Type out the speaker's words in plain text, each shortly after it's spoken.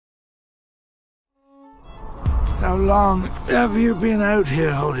How long have you been out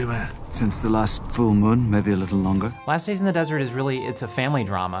here, holy man? Since the last full moon, maybe a little longer. Last Days in the Desert is really, it's a family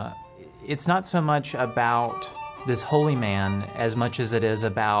drama. It's not so much about this holy man as much as it is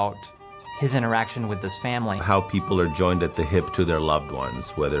about his interaction with this family. How people are joined at the hip to their loved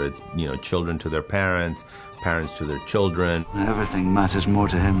ones, whether it's, children to their parents, parents to their children. Everything matters more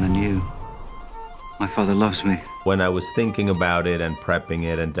to him than you. My father loves me. When I was thinking about it and prepping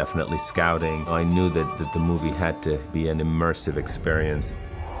it and definitely scouting, I knew that the movie had to be an immersive experience.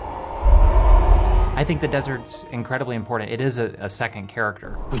 I think the desert's incredibly important. It is a second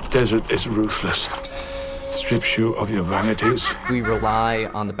character. The desert is ruthless. It strips you of your vanities. We rely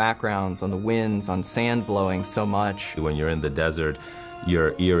on the backgrounds, on the winds, on sand blowing so much. When you're in the desert,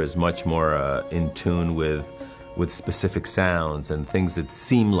 your ear is much more in tune with specific sounds and things that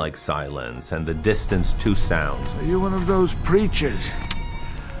seem like silence and the distance to sound. Are you one of those preachers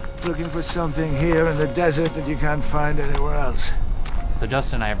looking for something here in the desert that you can't find anywhere else? So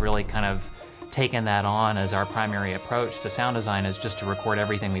Justin and I have really kind of taken that on as our primary approach to sound design, is just to record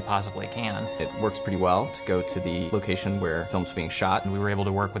everything we possibly can. It works pretty well to go to the location where film's being shot. And we were able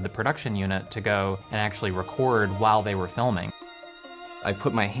to work with the production unit to go and actually record while they were filming. I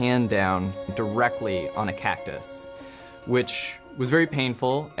put my hand down directly on a cactus, which was very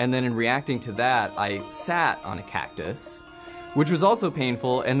painful, and then in reacting to that, I sat on a cactus, which was also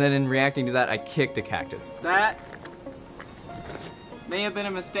painful, and then in reacting to that, I kicked a cactus. That may have been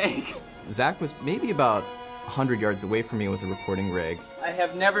a mistake. Zach was maybe about 100 yards away from me with a recording rig. I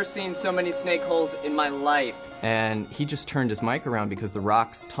have never seen so many snake holes in my life. And he just turned his mic around because the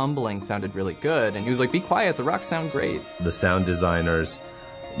rocks tumbling sounded really good. And he was like, be quiet, the rocks sound great. The sound designers,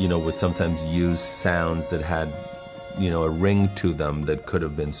 would sometimes use sounds that had, a ring to them that could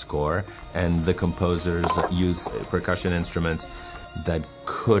have been score. And the composers use percussion instruments that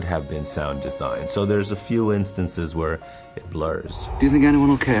could have been sound design. So there's a few instances where it blurs. Do you think anyone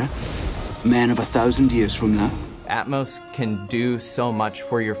will care? Man of 1,000 years from now? Atmos can do so much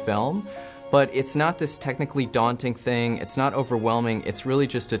for your film, but it's not this technically daunting thing. It's not overwhelming. It's really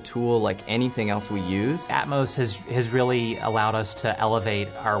just a tool like anything else we use. Atmos has really allowed us to elevate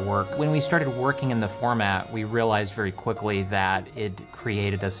our work. When we started working in the format, we realized very quickly that it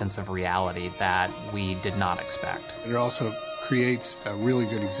created a sense of reality that we did not expect. It also creates a really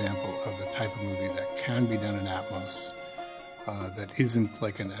good example of the type of movie that can be done in Atmos, that isn't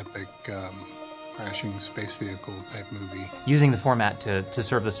like an epic crashing space vehicle type movie. Using the format to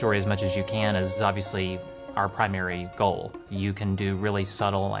serve the story as much as you can is obviously our primary goal. You can do really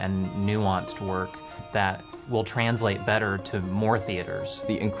subtle and nuanced work that will translate better to more theaters.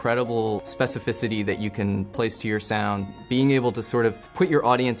 The incredible specificity that you can place to your sound, being able to sort of put your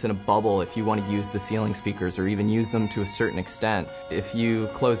audience in a bubble if you want to use the ceiling speakers or even use them to a certain extent. If you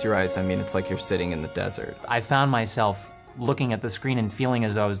close your eyes, it's like you're sitting in the desert. I found myself looking at the screen and feeling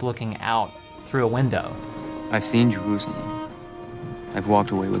as though I was looking out through a window. I've seen Jerusalem. I've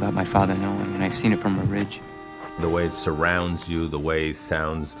walked away without my father knowing, and I've seen it from a ridge. The way it surrounds you, the way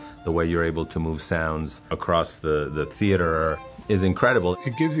sounds, the way you're able to move sounds across the theater is incredible.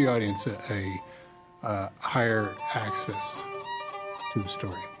 It gives the audience a higher access to the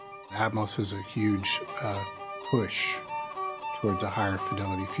story. Atmos is a huge push towards a higher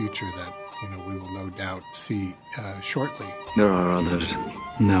fidelity future that we will no doubt see shortly. There are others.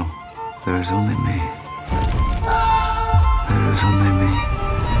 No, there is only me. There is only me.